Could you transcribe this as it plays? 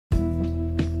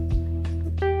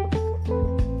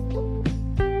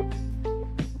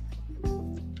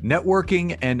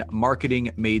Networking and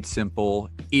marketing made simple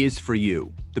is for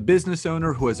you, the business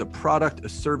owner who has a product, a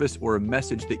service, or a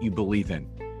message that you believe in.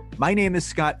 My name is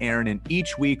Scott Aaron, and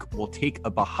each week we'll take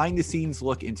a behind-the-scenes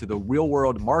look into the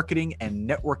real-world marketing and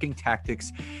networking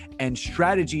tactics and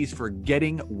strategies for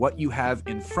getting what you have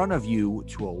in front of you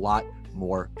to a lot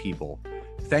more people.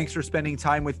 Thanks for spending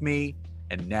time with me,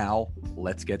 and now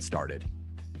let's get started.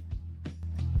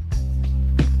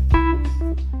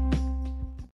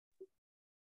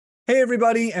 Hey,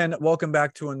 everybody, and welcome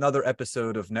back to another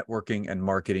episode of Networking and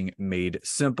Marketing Made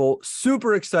Simple.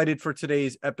 Super excited for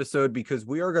today's episode because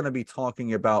we are going to be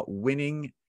talking about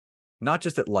winning, not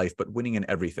just at life, but winning in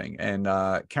everything. And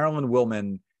Carolyn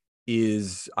Wilman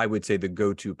is, I would say, the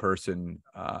go-to person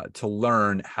to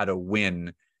learn how to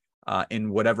win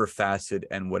in whatever facet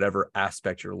and whatever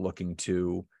aspect you're looking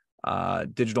to.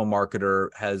 Digital marketer,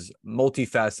 has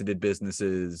multifaceted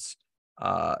businesses,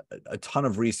 a ton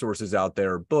of resources out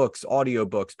there, books,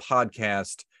 audiobooks,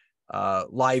 podcasts,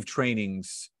 live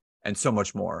trainings, and so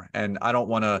much more. And I don't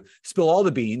want to spill all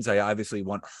the beans. I obviously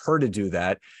want her to do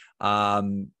that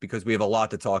because we have a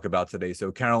lot to talk about today.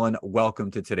 So Carolyn,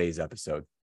 welcome to today's episode.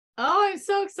 Oh, I'm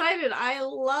so excited.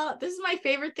 This is my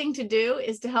favorite thing to do,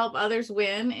 is to help others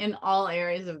win in all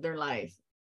areas of their life.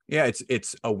 Yeah,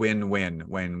 it's a win-win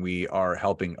when we are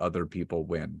helping other people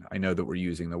win. I know that we're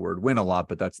using the word win a lot,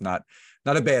 but that's not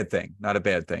a bad thing, not a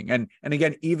bad thing. And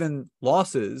again, even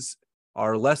losses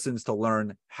are lessons to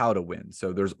learn how to win.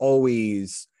 So there's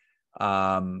always,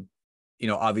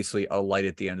 obviously a light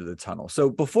at the end of the tunnel. So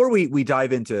before we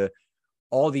dive into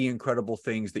all the incredible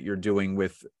things that you're doing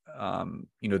with,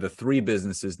 the three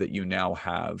businesses that you now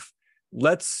have,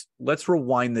 let's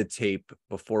rewind the tape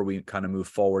before we kind of move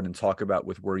forward and talk about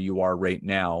with where you are right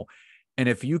now. And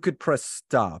if you could press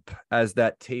stop as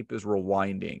that tape is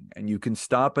rewinding, and you can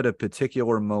stop at a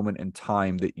particular moment in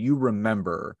time that you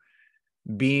remember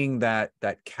being that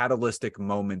catalytic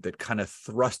moment that kind of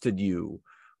thrusted you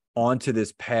onto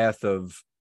this path of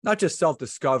not just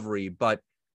self-discovery, but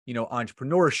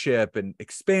entrepreneurship and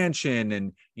expansion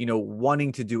and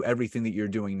wanting to do everything that you're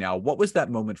doing now. What was that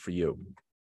moment for you?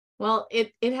 Well,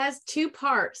 it has two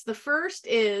parts. The first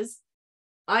is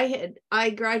I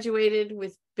graduated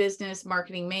with business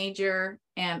marketing major,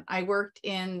 and I worked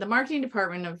in the marketing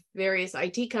department of various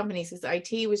IT companies because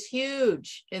IT was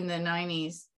huge in the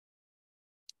 90s.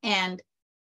 And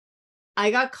I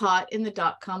got caught in the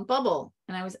dot-com bubble,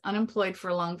 and I was unemployed for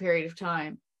a long period of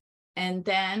time. And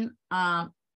then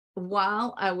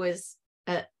while I was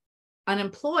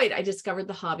unemployed, I discovered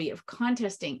the hobby of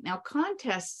contesting. Now,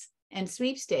 contests and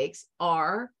sweepstakes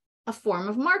are a form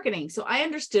of marketing. So I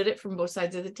understood it from both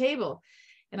sides of the table,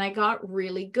 and I got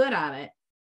really good at it.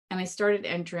 And I started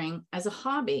entering as a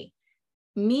hobby.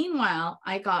 Meanwhile,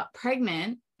 I got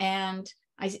pregnant and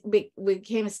I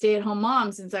became a stay-at-home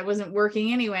mom since I wasn't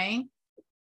working anyway.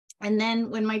 And then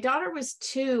when my daughter was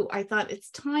 2, I thought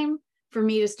it's time for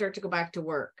me to start to go back to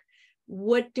work.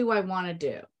 What do I want to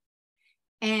do?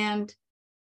 And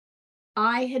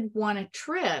I had won a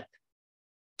trip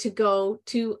to go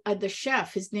to the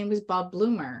chef. His name was Bob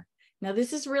Bloomer. Now,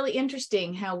 this is really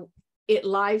interesting how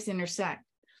lives intersect.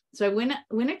 So I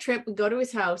win a trip, we go to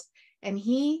his house, and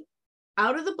he,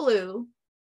 out of the blue,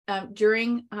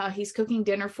 during he's cooking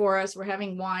dinner for us, we're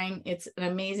having wine. It's an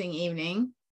amazing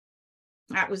evening.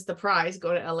 That was the prize,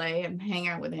 go to LA and hang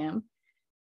out with him.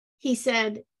 He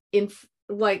said,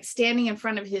 standing in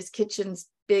front of his kitchen's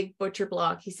big butcher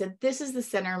block, he said, "This is the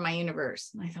center of my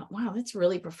universe." And I thought, wow, that's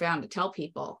really profound to tell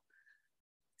people.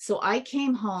 So I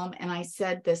came home and I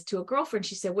said this to a girlfriend.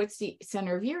 She said, "What's the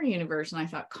center of your universe?" And I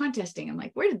thought, contesting. I'm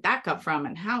like, where did that come from?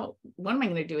 And what am I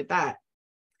going to do with that?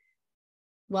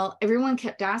 Well, everyone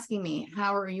kept asking me,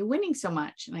 how are you winning so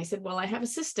much? And I said, well, I have a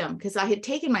system, because I had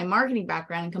taken my marketing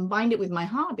background and combined it with my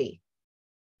hobby.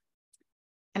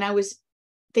 And I was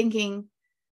thinking,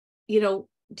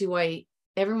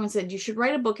 everyone said, you should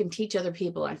write a book and teach other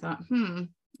people. I thought,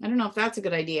 I don't know if that's a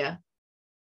good idea.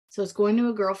 So I was going to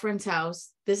a girlfriend's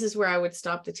house. This is where I would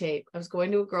stop the tape. I was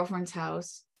going to a girlfriend's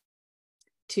house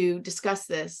to discuss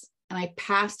this. And I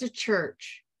passed a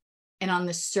church, and on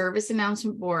the service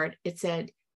announcement board, it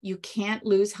said, "You can't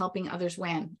lose helping others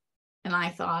win." And I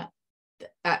thought,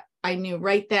 I knew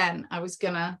right then I was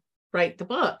going to write the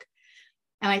book.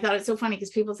 And I thought it's so funny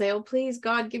because people say, "Oh, please,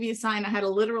 God, give me a sign." I had a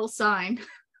literal sign.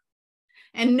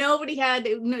 And nobody had,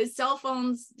 cell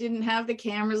phones didn't have the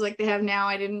cameras like they have now.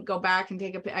 I didn't go back and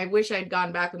I wish I'd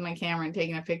gone back with my camera and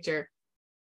taken a picture,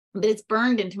 but it's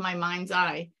burned into my mind's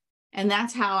eye. And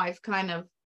that's how I've kind of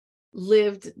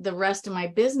lived the rest of my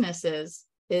businesses,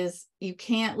 is you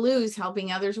can't lose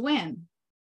helping others win.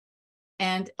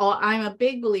 And I'm a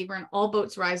big believer in all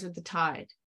boats rise with the tide,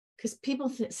 because people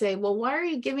say, well, why are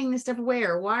you giving this stuff away?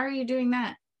 Or why are you doing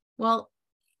that? Well,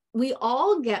 we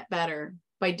all get better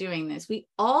by doing this. We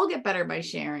all get better by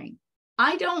sharing.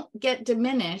 I don't get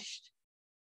diminished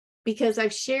because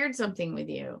I've shared something with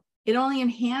you. It only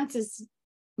enhances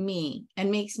me and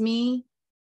makes me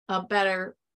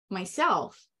better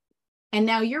myself. And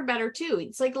now you're better too.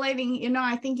 It's like lighting,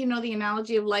 I think the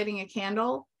analogy of lighting a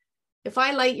candle. If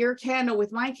I light your candle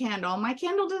with my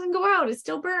candle doesn't go out, it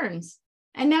still burns.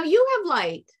 And now you have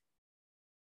light.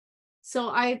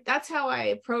 So that's how I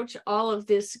approach all of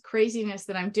this craziness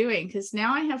that I'm doing, because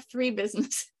now I have 3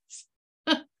 businesses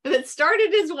that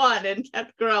started as one and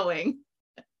kept growing.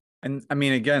 And I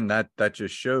mean, again, that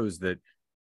just shows that,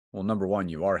 well, number one,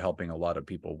 you are helping a lot of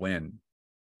people win.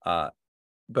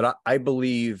 But I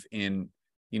believe in,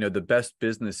 the best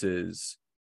businesses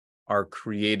are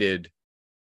created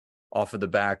off of the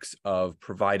backs of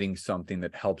providing something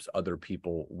that helps other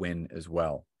people win as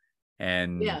well.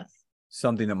 And yes,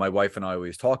 something that my wife and I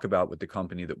always talk about with the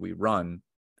company that we run,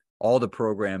 all the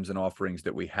programs and offerings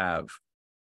that we have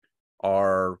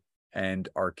are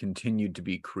continued to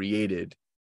be created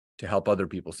to help other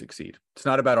people succeed. It's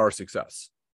not about our success.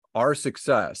 Our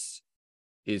success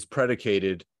is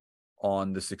predicated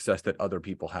on the success that other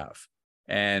people have.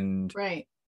 And right.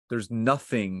 There's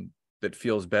nothing that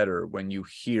feels better when you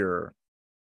hear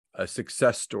a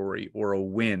success story or a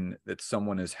win that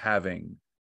someone is having,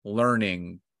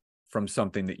 learning from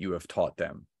something that you have taught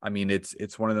them. I mean,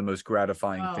 it's one of the most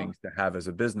gratifying things to have as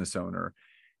a business owner.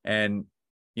 And,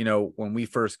 when we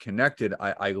first connected,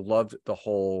 I loved the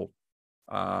whole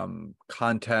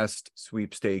contest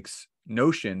sweepstakes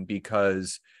notion,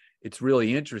 because it's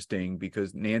really interesting,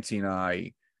 because Nancy and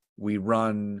I, we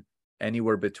run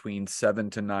anywhere between 7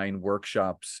 to 9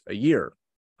 workshops a year,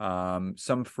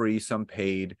 some free, some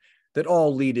paid, that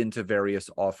all lead into various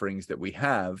offerings that we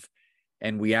have.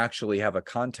 And we actually have a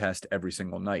contest every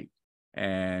single night.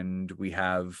 And we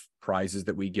have prizes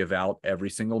that we give out every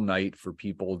single night for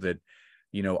people that,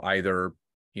 either,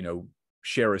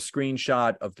 share a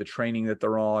screenshot of the training that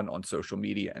they're on social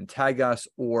media and tag us,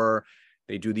 or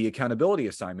they do the accountability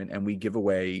assignment and we give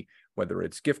away, whether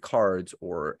it's gift cards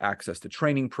or access to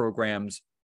training programs.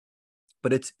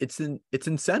 But it's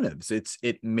incentives.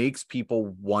 It makes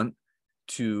people want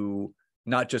to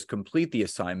not just complete the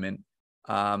assignment,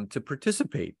 to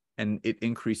participate, and it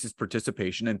increases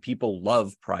participation, and people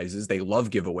love prizes. They love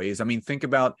giveaways. I mean, think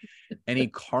about any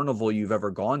carnival you've ever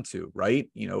gone to, right?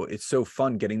 It's so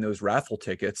fun getting those raffle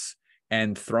tickets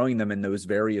and throwing them in those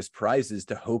various prizes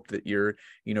to hope that your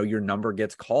number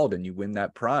gets called and you win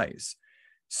that prize.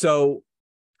 So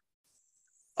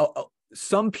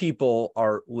some people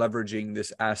are leveraging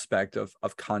this aspect of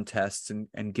contests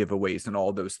and giveaways and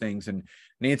all those things. And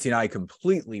Nancy and I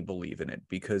completely believe in it,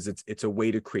 because it's a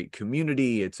way to create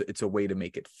community. It's a way to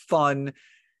make it fun.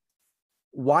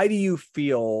 Why do you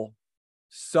feel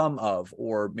some of,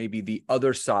 or maybe the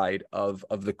other side of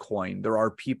the coin, there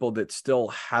are people that still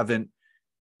haven't,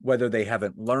 whether they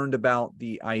haven't learned about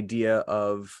the idea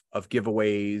of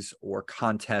giveaways or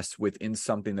contests within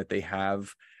something that they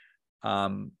have,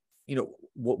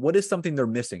 what is something they're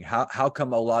missing? How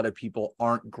come a lot of people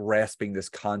aren't grasping this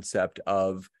concept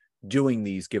of doing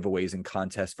these giveaways and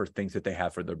contests for things that they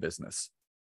have for their business?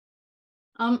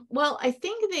 Well, I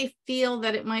think they feel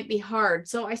that it might be hard.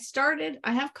 So I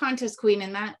have Contest Queen,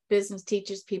 and that business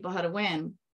teaches people how to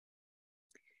win.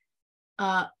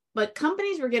 But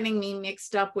companies were getting me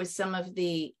mixed up with some of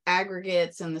the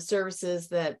aggregates and the services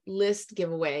that list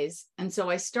giveaways. And so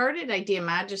I started Idea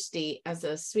Majesty as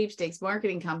a sweepstakes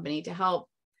marketing company to help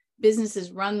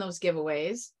businesses run those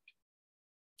giveaways.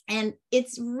 And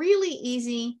it's really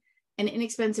easy and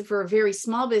inexpensive for a very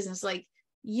small business. Like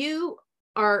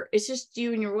it's just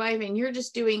you and your wife, and you're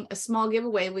just doing a small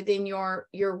giveaway within your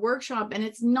workshop. And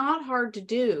it's not hard to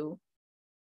do,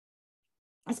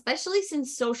 especially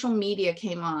since social media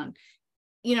came on.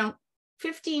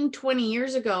 15, 20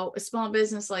 years ago, a small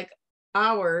business like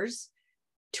ours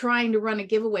trying to run a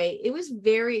giveaway, it was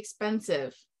very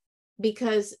expensive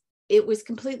because it was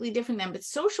completely different then. But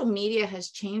social media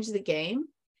has changed the game,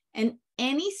 and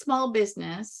any small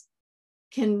business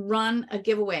can run a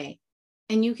giveaway.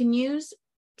 And you can use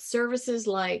services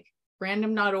like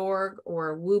random.org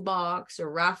or WooBox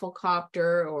or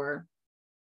Rafflecopter or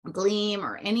Gleam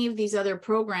or any of these other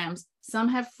programs. Some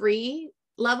have free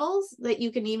levels that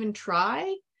you can even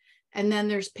try, and then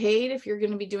there's paid if you're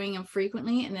going to be doing them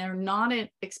frequently, and they're not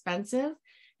expensive,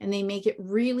 and they make it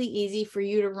really easy for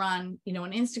you to run an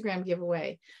Instagram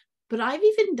giveaway. But I've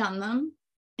even done them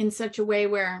in such a way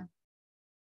where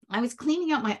I was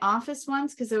cleaning out my office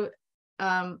once, because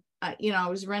I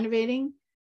was renovating,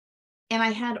 and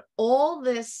I had all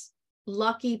this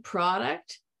lucky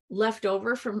product left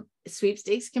over from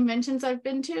sweepstakes conventions I've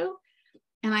been to.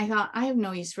 And I thought, I have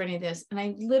no use for any of this. And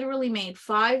I literally made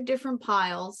 5 different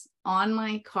piles on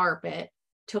my carpet,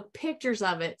 took pictures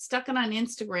of it, stuck it on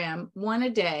Instagram, one a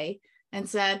day, and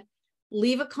said,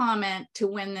 leave a comment to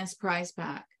win this prize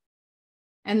pack.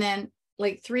 And then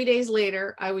like 3 days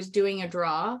later, I was doing a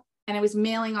draw and I was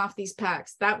mailing off these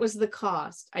packs. That was the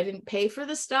cost. I didn't pay for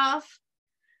the stuff.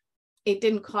 It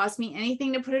didn't cost me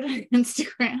anything to put it on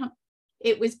Instagram.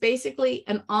 It was basically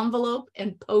an envelope,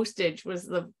 and postage was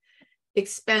the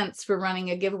expense for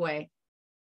running a giveaway.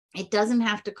 It doesn't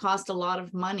have to cost a lot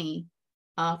of money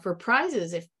for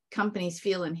prizes if companies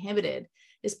feel inhibited,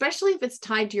 especially if it's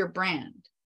tied to your brand.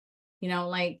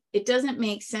 Like, it doesn't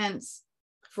make sense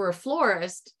for a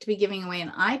florist to be giving away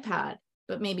an iPad,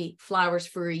 but maybe flowers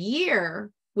for a year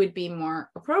would be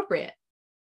more appropriate.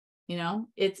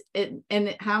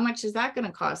 And how much is that going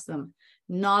to cost them?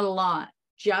 Not a lot,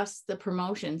 just the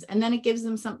promotions. And then it gives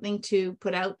them something to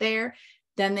put out there.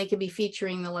 Then they could be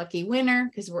featuring the lucky winner,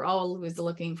 because we're always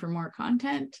looking for more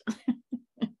content.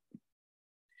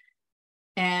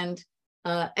 And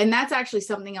that's actually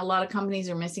something a lot of companies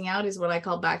are missing out, is what I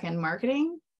call back-end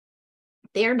marketing.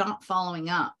 They're not following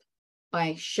up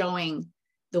by showing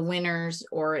the winners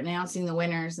or announcing the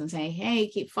winners and saying, hey,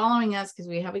 keep following us because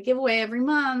we have a giveaway every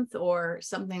month, or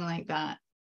something like that.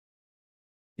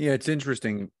 Yeah, it's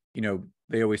interesting.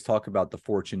 They always talk about the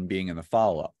fortune being in the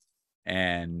follow-up.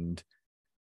 And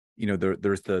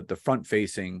there's the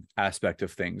front-facing aspect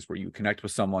of things where you connect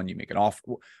with someone, you make an offer,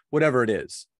 whatever it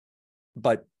is.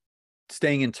 But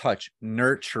staying in touch,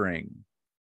 nurturing,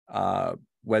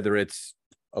 whether it's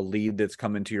a lead that's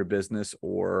come into your business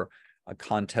or a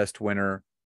contest winner,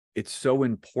 it's so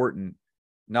important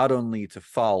not only to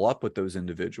follow up with those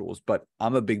individuals, but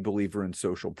I'm a big believer in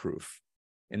social proof,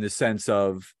 in the sense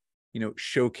of,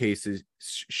 showcasing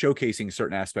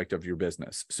certain aspect of your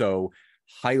business. So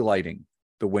highlighting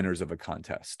the winners of a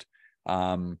contest,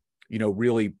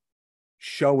 really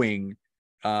showing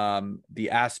the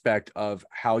aspect of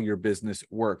how your business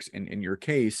works. In your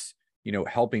case,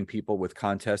 helping people with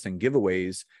contests and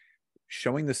giveaways,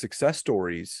 showing the success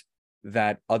stories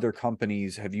that other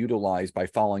companies have utilized by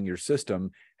following your system,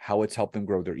 how it's helped them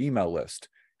grow their email list,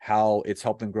 how it's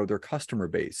helped them grow their customer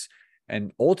base,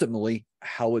 and ultimately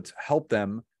how it's helped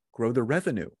them grow their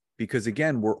revenue. Because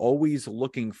again, we're always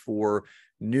looking for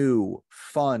new,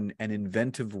 fun, and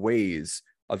inventive ways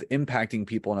of impacting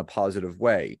people in a positive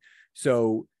way.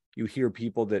 So you hear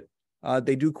people that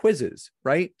they do quizzes,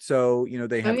 right? So,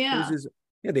 they have quizzes.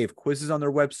 Yeah, they have quizzes on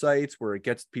their websites where it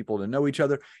gets people to know each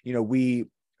other.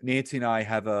 Nancy and I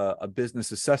have a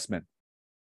business assessment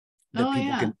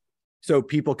that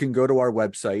people can go to our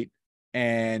website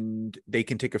and they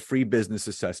can take a free business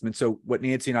assessment. So what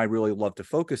Nancy and I really love to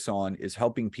focus on is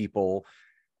helping people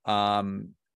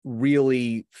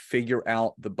really figure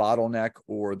out the bottleneck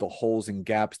or the holes and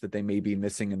gaps that they may be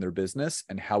missing in their business,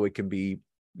 and how it can be,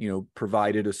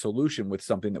 provided a solution with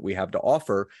something that we have to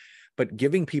offer. But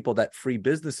giving people that free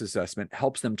business assessment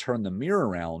helps them turn the mirror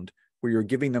around, where you're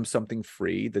giving them something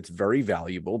free that's very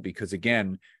valuable. Because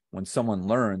again, when someone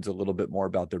learns a little bit more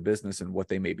about their business and what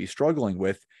they may be struggling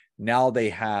with, now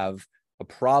they have a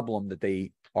problem that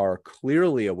they are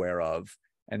clearly aware of,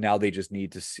 and now they just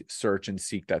need to search and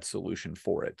seek that solution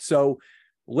for it. So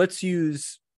let's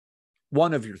use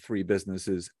one of your 3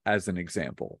 businesses as an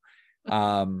example.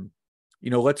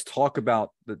 Let's talk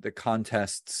about the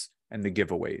contests and the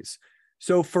giveaways.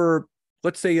 So for,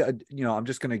 let's say, I'm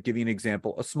just going to give you an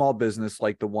example, a small business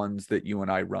like the ones that you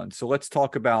and I run. So let's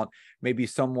talk about maybe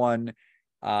someone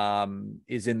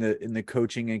is in the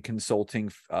coaching and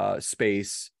consulting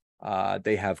space.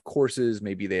 They have courses,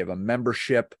 maybe they have a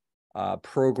membership,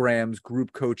 programs,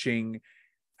 group coaching.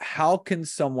 How can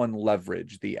someone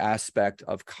leverage the aspect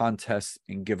of contests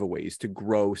and giveaways to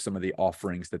grow some of the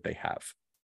offerings that they have?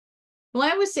 Well,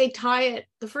 I would say tie it.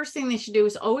 The first thing they should do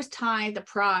is always tie the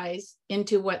prize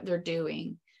into what they're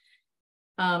doing.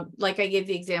 Like I gave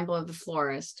the example of the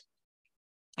florist.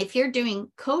 If you're doing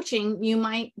coaching, you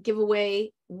might give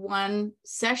away one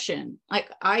session. Like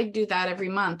I do that every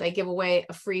month. I give away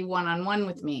a free one-on-one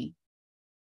with me.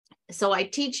 So I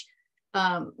teach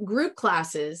group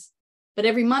classes, but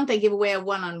every month I give away a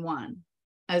one-on-one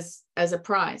as a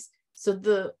prize. So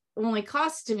the only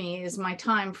cost to me is my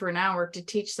time for an hour to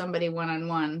teach somebody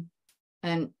one-on-one,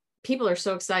 and people are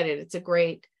so excited. It's a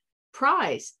great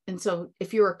prize. And so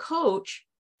if you're a coach,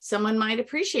 someone might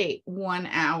appreciate 1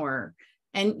 hour,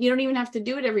 and you don't even have to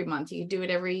do it every month. You can do it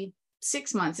every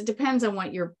 6 months. It depends on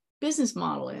what your business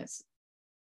model is.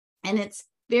 and it's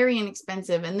very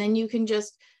inexpensive. And then you can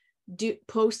just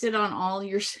post it on all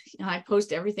your, I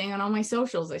post everything on all my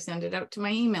socials. I send it out to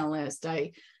my email list.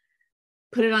 I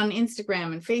put it on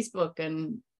Instagram and Facebook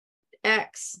and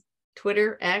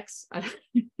Twitter X,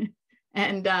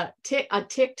 and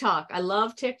TikTok. I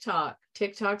love TikTok.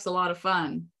 TikTok's a lot of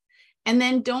fun. And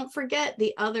then don't forget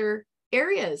the other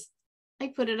areas. I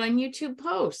put it on YouTube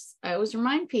posts. I always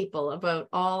remind people about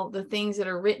all the things that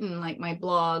are written, like my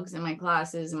blogs and my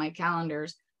classes and my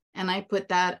calendars. And I put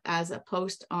that as a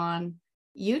post on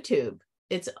YouTube.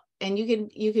 And you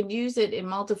can use it in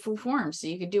multiple forms. So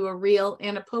you could do a reel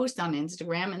and a post on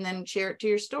Instagram and then share it to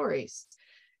your stories.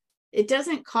 It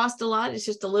doesn't cost a lot. It's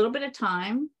just a little bit of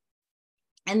time.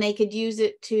 And they could use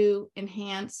it to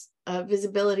enhance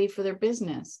visibility for their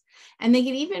business. And they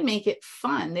could even make it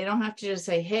fun. They don't have to just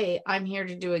say, hey, I'm here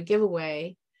to do a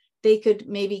giveaway. They could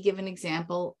maybe give an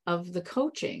example of the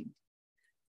coaching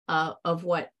of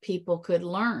what people could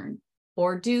learn,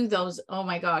 or do those, oh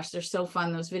my gosh, they're so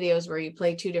fun, those videos where you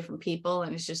play two different people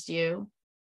and it's just you.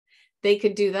 They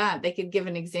could do that. They could give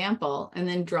an example and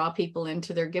then draw people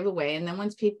into their giveaway. And then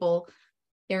once people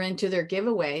are into their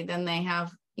giveaway, then they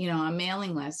have, a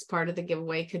mailing list. Part of the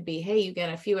giveaway could be, hey, you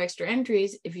get a few extra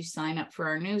entries if you sign up for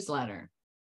our newsletter.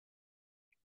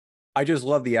 I just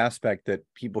love the aspect that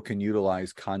people can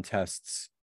utilize contests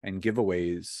and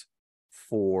giveaways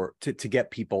to get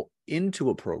people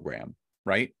into a program,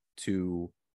 right?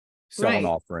 To sell an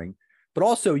offering, but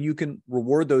also you can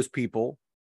reward those people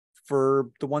for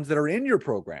the ones that are in your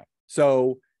program.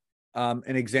 So an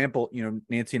example,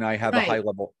 Nancy and I have a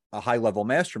high level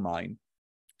mastermind.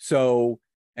 So,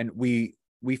 and we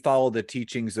follow the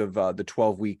teachings of the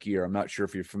 12-week year. I'm not sure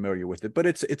if you're familiar with it, but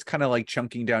it's kind of like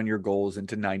chunking down your goals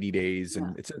into 90 days.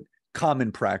 And it's a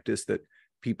common practice that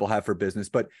people have for business.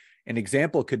 But an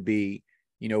example could be,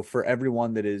 for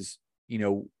everyone that is,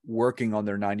 working on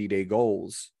their 90-day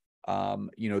goals,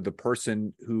 the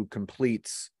person who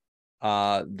completes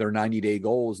their 90-day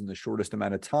goals in the shortest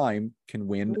amount of time can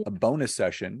win a bonus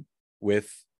session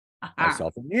with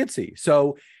myself and Nancy.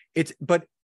 So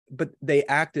but they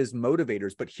act as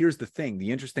motivators. But here's the thing,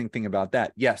 the interesting thing about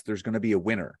that, yes, there's going to be a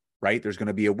winner, right? There's going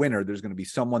to be a winner. There's going to be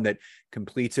someone that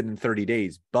completes it in 30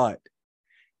 days, but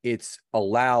it's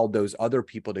allowed those other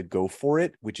people to go for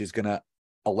it, which is going to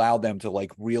allow them to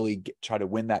really try to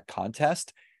win that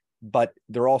contest. But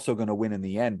they're also going to win in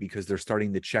the end because they're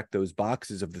starting to check those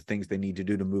boxes of the things they need to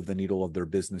do to move the needle of their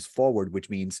business forward, which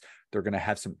means they're going to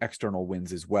have some external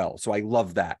wins as well. So I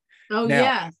love that. Oh,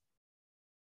 yeah.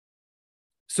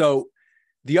 So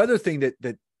the other thing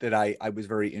that I was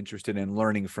very interested in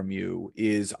learning from you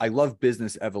is I love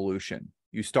business evolution.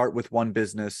 You start with one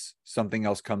business, something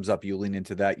else comes up, you lean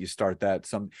into that, you start that.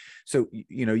 So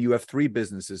you have 3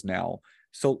 businesses now.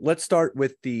 So let's start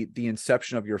with the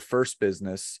inception of your first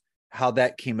business, how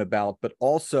that came about, but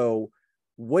also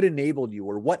what enabled you,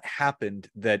 or what happened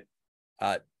that,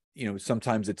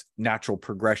 sometimes it's natural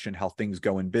progression, how things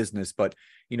go in business, but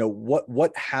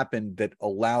what happened that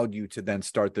allowed you to then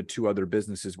start the 2 other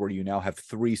businesses where you now have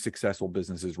 3 successful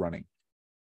businesses running?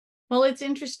 Well, it's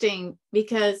interesting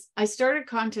because I started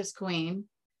Contest Queen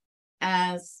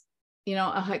as,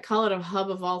 I call it a hub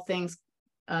of all things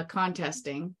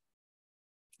contesting.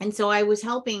 And so I was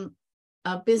helping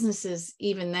businesses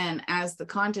even then as the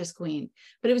Contest Queen,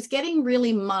 but it was getting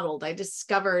really muddled. I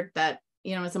discovered that,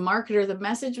 as a marketer, the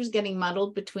message was getting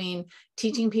muddled between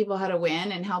teaching people how to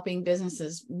win and helping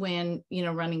businesses win,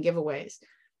 running giveaways.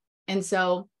 And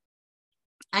so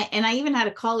I even had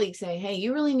a colleague say, hey,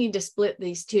 you really need to split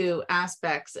these 2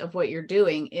 aspects of what you're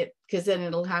doing, because then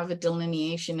it'll have a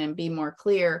delineation and be more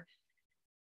clear.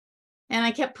 And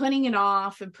I kept putting it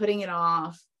off.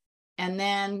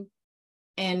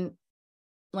 And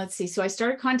let's see. So I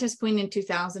started Contest Queen in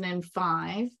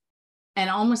 2005, and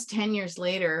almost 10 years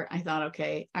later, I thought,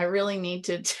 okay, I really need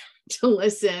to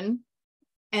listen.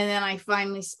 And then I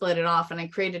finally split it off and I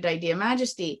created Idea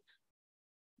Majesty.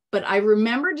 But I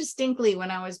remember distinctly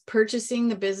when I was purchasing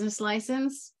the business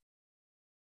license,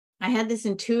 I had this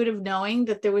intuitive knowing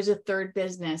that there was a 3rd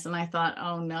business, and I thought,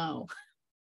 oh no.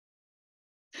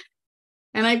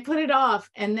 And I put it off.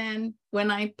 And then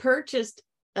when I purchased,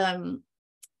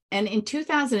 and in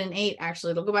 2008,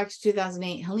 actually, it'll go back to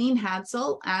 2008, Helene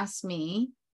Hadsel asked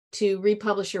me to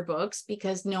republish her books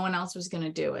because no one else was going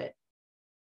to do it.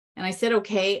 And I said,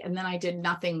 okay. And then I did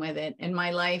nothing with it. And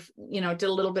my life, did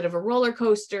a little bit of a roller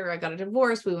coaster. I got a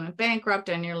divorce. We went bankrupt.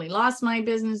 I nearly lost my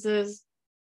businesses.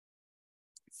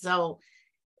 So,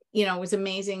 it was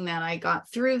amazing that I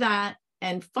got through that.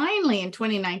 And finally in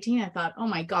 2019, I thought, oh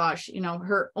my gosh,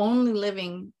 her only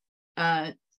living,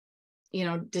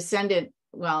 descendant,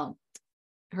 well,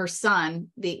 her son,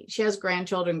 she has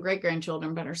grandchildren, great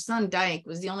grandchildren, but her son Dyke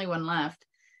was the only one left.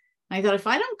 And I thought, if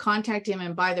I don't contact him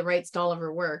and buy the rights to all of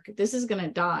her work, this is going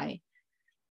to die.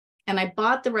 And I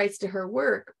bought the rights to her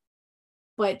work,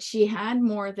 but she had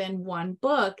more than one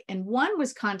book, and one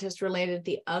was contest related.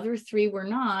 The other three were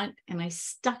not. And I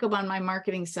stuck them on my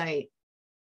marketing site.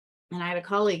 And I had a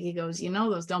colleague, he goes,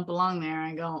 those don't belong there.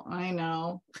 I go, I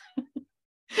know.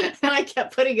 And I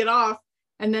kept putting it off.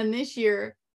 And then this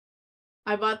year,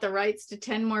 I bought the rights to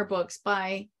 10 more books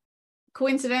by,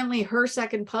 coincidentally, her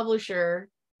second publisher,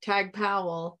 Tag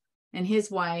Powell, and his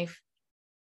wife.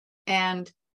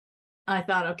 And I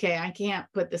thought, okay, I can't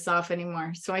put this off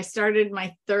anymore. So I started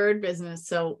my third business.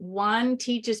 So one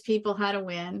teaches people how to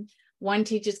win, one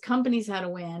teaches companies how to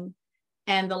win.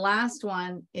 And the last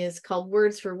one is called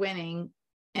Words for Winning.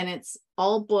 And it's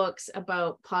all books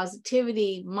about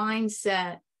positivity,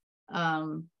 mindset,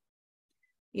 all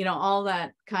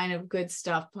that kind of good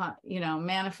stuff,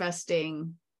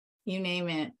 manifesting, you name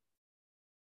it.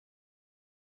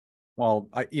 Well,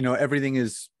 everything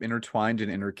is intertwined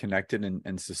and interconnected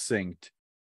and succinct.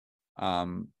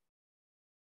 What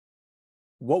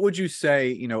would you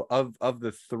say, of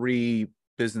the three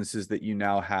businesses that you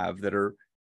now have that are,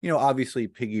 obviously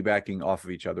piggybacking off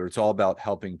of each other? It's all about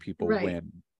helping people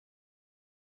win.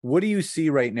 What do you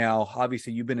see right now?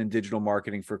 Obviously, you've been in digital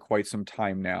marketing for quite some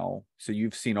time now. So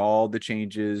you've seen all the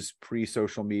changes,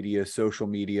 pre-social media, social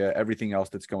media, everything else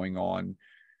that's going on.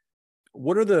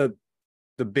 What are the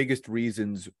biggest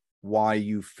reasons why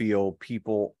you feel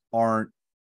people aren't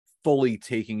fully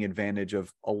taking advantage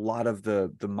of a lot of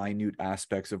the minute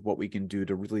aspects of what we can do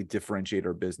to really differentiate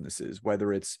our businesses,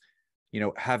 whether it's,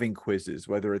 having quizzes,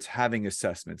 whether it's having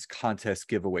assessments, contests,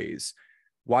 giveaways?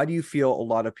 Why do you feel a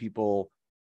lot of people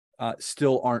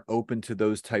still aren't open to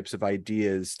those types of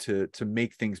ideas to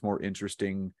make things more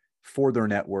interesting for their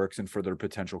networks and for their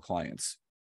potential clients?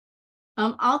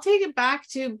 I'll take it back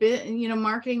to,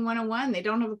 marketing 101. They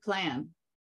don't have a plan.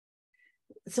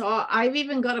 So I've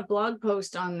even got a blog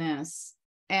post on this.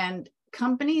 And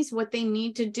companies, what they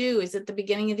need to do is at the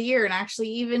beginning of the year, and actually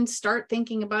even start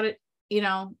thinking about it,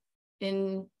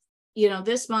 in,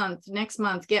 this month, next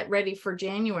month, get ready for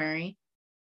January.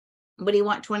 What do you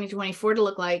want 2024 to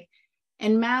look like?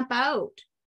 And map out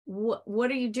what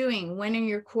are you doing? When are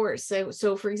your course?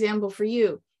 So for example, for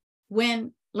you,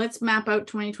 let's map out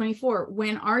 2024.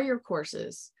 When are your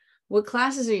courses? What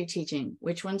classes are you teaching?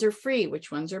 Which ones are free?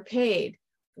 Which ones are paid?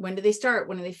 When do they start?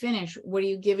 When do they finish? What are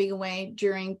you giving away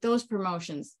during those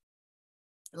promotions?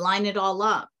 Line it all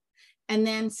up. And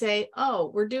then say,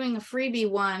 oh, we're doing a freebie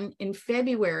one in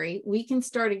February. We can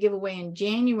start a giveaway in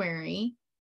January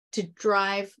to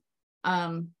drive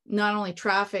not only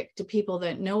traffic to people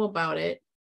that know about it,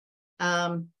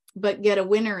 but get a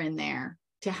winner in there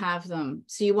to have them.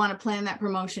 So you want to plan that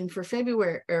promotion for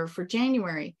February or for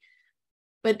January.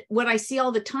 But what I see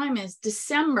all the time is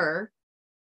December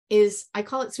is, I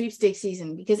call it sweepstakes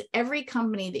season, because every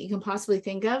company that you can possibly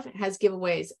think of has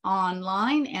giveaways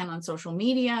online and on social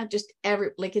media,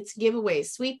 it's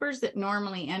giveaways. Sweepers that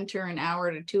normally enter an hour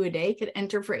to 2 a day could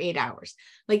enter for 8 hours.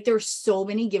 Like, there's so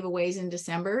many giveaways in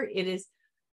December. It is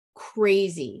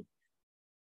crazy.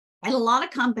 And a lot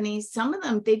of companies, some of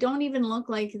them, they don't even look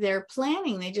like they're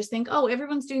planning. They just think, oh,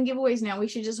 everyone's doing giveaways now, we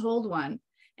should just hold one.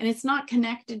 And it's not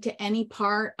connected to any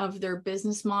part of their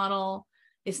business model.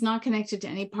 It's not connected to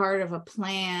any part of a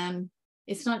plan.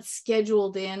 It's not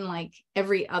scheduled in like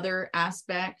every other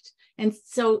aspect. And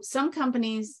so some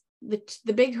companies, the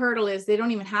big hurdle is they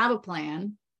don't even have a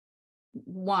plan,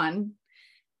 one.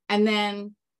 And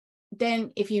then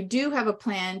if you do have a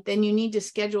plan, then you need to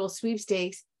schedule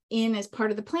sweepstakes in as part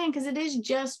of the plan, because it is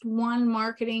just one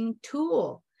marketing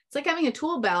tool. It's like having a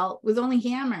tool belt with only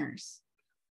hammers.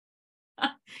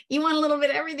 You want a little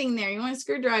bit of everything there. You want a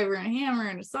screwdriver and a hammer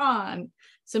and a saw and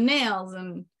some nails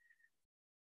and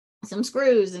some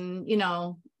screws and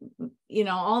all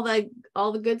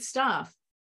the good stuff,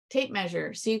 tape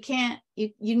measure. So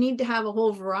you need to have a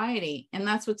whole variety, and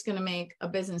that's what's going to make a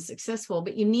business successful.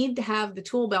 But you need to have the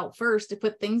tool belt first to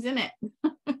put things in it.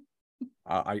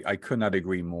 I could not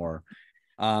agree more.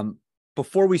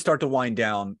 Before we start to wind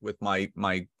down with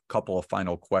my couple of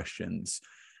final questions,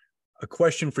 a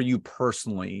question for you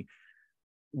personally: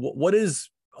 what is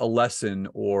a lesson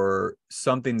or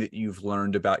something that you've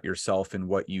learned about yourself and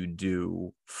what you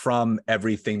do from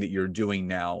everything that you're doing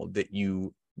now that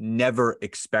you never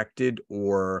expected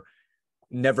or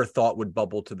never thought would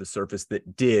bubble to the surface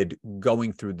that did,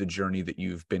 going through the journey that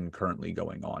you've been currently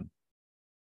going on?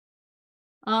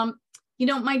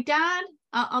 My dad,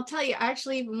 I'll tell you, I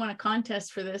actually even won a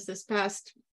contest for this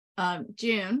past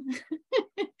June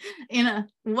in a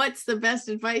what's the best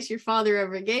advice your father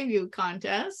ever gave you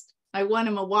contest. I won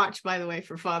him a watch, by the way,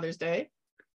 for Father's Day.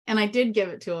 And I did give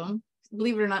it to him.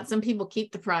 Believe it or not, some people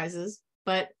keep the prizes.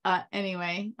 But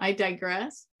anyway, I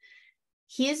digress.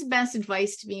 His best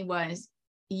advice to me was,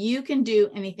 you can do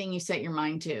anything you set your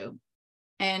mind to.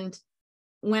 And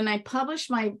when I published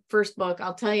my first book,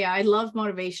 I'll tell you, I love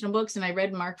motivational books. And I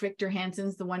read Mark Victor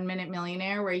Hansen's The 1 Minute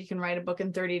Millionaire, where you can write a book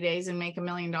in 30 days and make $1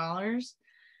 million.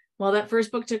 Well, that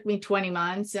first book took me 20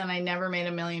 months and I never made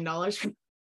 $1 million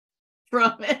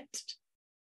from it.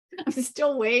 I'm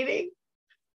still waiting.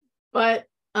 But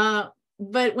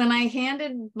when I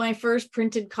handed my first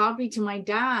printed copy to my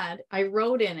dad, I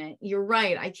wrote in it, you're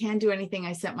right, I can't do anything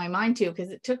I set my mind to,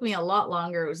 because it took me a lot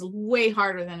longer. It was way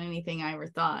harder than anything I ever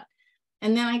thought.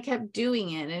 And then I kept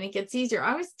doing it and it gets easier.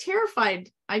 I was terrified.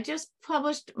 I just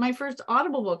published my first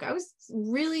Audible book. I was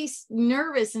really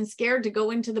nervous and scared to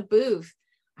go into the booth.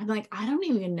 I'm like, I don't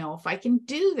even know if I can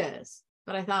do this.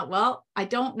 But I thought, well, I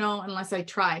don't know unless I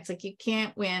try. It's like, you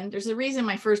can't win. There's a reason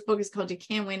my first book is called You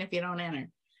Can't Win If You Don't Enter.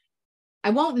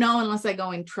 I won't know unless I go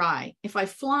and try. If I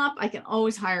flop, I can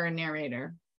always hire a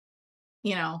narrator.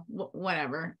 You know,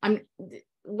 whatever.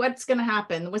 What's going to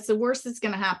happen? What's the worst that's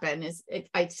going to happen is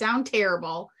I sound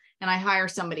terrible and I hire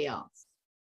somebody else.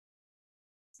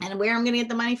 And where I'm going to get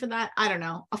the money for that, I don't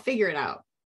know. I'll figure it out.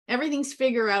 Everything's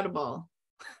figure outable.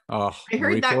 Oh, I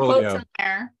heard that quote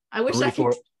somewhere. I wish I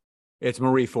could. It's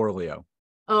Marie Forleo.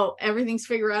 Oh, everything's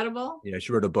figure outable. Yeah,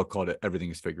 she wrote a book called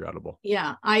Everything is Figure Outable.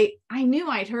 Yeah, I knew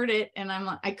I'd heard it, and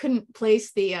I couldn't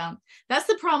place the. That's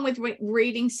the problem with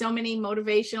reading so many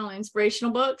motivational and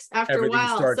inspirational books. After Everything a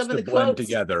while, starts some of to the blend quotes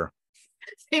together.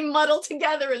 They muddle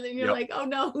together, and then you're like, "Oh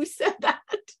no, who said that?"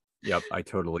 Yep, I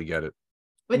totally get it.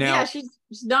 But now, yeah, she's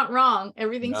not wrong.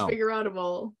 Everything's figure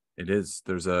outable. It is.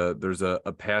 There's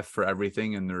a path for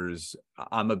everything, and there's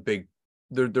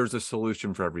a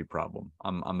solution for every problem.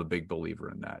 I'm a big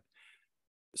believer in that.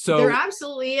 So there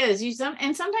absolutely is.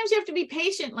 And sometimes you have to be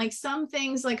patient. Like some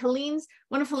things, like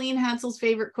one of Helene Hansel's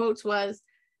favorite quotes was,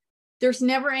 "There's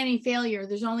never any failure.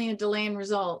 There's only a delay in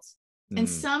results." And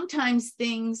sometimes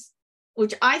things,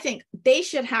 which I think they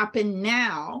should happen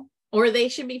now, or they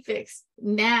should be fixed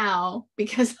now,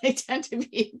 because I tend to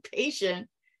be impatient.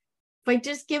 If I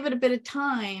just give it a bit of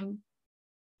time,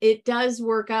 it does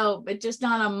work out, but just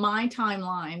not on my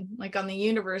timeline, like on the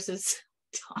universe's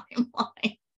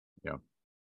timeline. Yeah.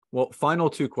 Well, final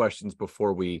two questions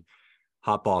before we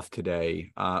hop off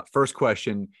today. First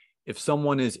question, if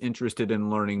someone is interested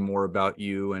in learning more about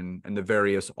you and the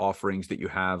various offerings that you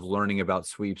have, learning about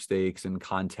sweepstakes and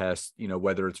contests, you know,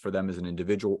 whether it's for them as an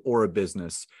individual or a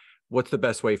business, what's the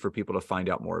best way for people to find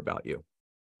out more about you?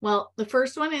 Well, the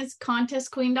first one is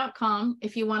contestqueen.com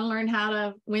if you want to learn how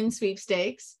to win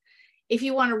sweepstakes. If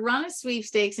you want to run a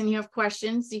sweepstakes and you have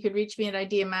questions, you could reach me at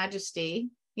Idea Majesty.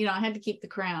 You know, I had to keep the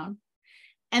crown.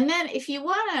 And then if you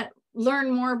want to learn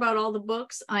more about all the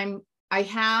books I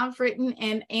have written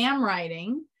and am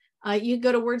writing, you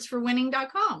go to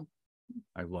wordsforwinning.com.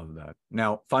 I love that.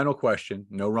 Now, final question,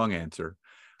 no wrong answer.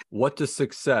 What does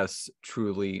success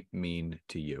truly mean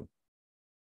to you?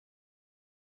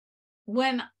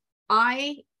 When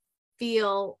I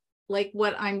feel like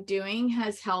what I'm doing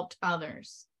has helped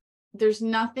others, there's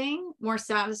nothing more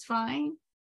satisfying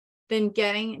than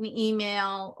getting an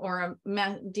email or a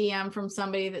DM from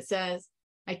somebody that says,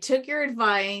 "I took your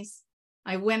advice.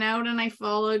 I went out and I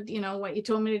followed, you know, what you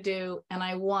told me to do, and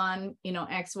I won, you know,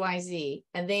 XYZ."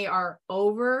 And they are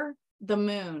over the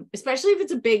moon, especially if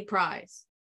it's a big prize.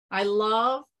 I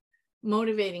love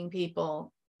motivating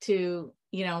people to,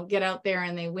 you know, get out there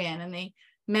and they win, and they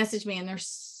message me and they're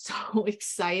so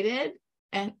excited.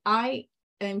 And I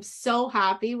am so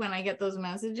happy when I get those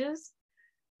messages.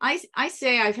 I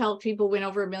say I've helped people win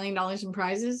over $1 million in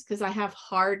prizes because I have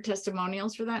hard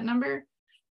testimonials for that number,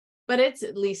 but it's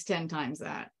at least 10 times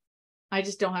that. I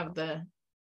just don't have the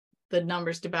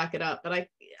numbers to back it up, but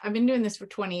I've been doing this for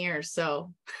 20 years.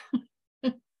 So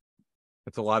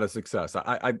it's a lot of success.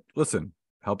 I listen,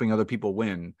 helping other people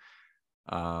win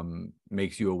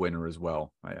makes you a winner as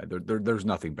well. There's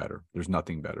nothing better. There's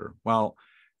nothing better. Well,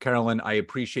 Carolyn, I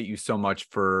appreciate you so much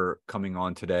for coming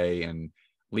on today and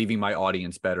leaving my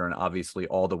audience better. And obviously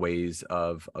all the ways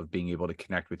of being able to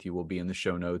connect with you will be in the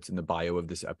show notes in the bio of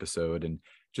this episode. And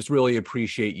just really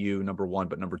appreciate you, number one,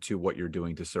 but number two, what you're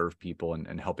doing to serve people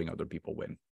and helping other people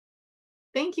win.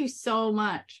 Thank you so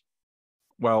much.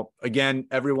 Well, again,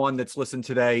 everyone that's listened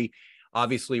today,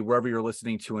 Obviously, wherever you're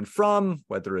listening to and from,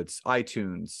 whether it's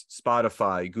iTunes,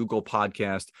 Spotify, Google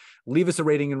Podcast, leave us a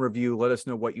rating and review. Let us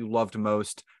know what you loved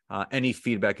most. Any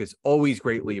feedback is always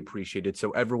greatly appreciated.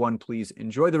 So everyone, please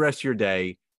enjoy the rest of your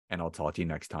day, and I'll talk to you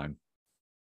next time.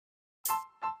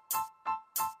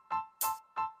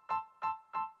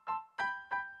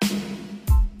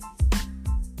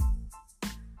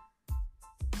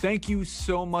 Thank you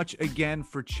so much again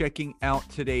for checking out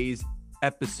today's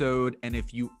episode. And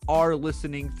if you are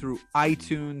listening through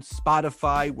iTunes,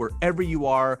 Spotify, wherever you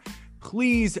are,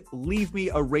 please leave me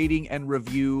a rating and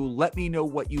review. Let me know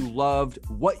what you loved,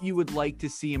 what you would like to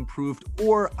see improved,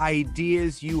 or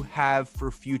ideas you have for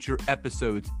future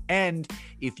episodes. And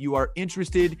if you are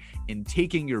interested in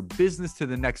taking your business to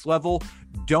the next level,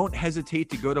 don't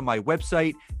hesitate to go to my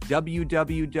website,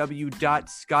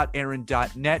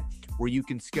 www.scottaaron.net, where you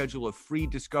can schedule a free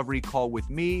discovery call with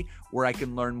me, where I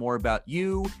can learn more about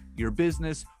you, your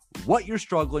business, what you're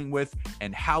struggling with,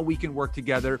 and how we can work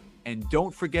together. And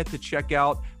don't forget to check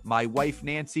out my wife,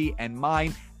 Nancy, and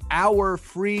mine, our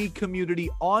free community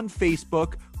on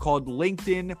Facebook called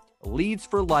LinkedIn Leads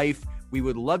for Life. We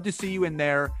would love to see you in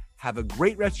there. Have a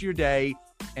great rest of your day.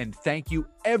 And thank you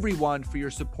everyone for your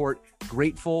support.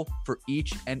 Grateful for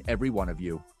each and every one of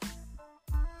you.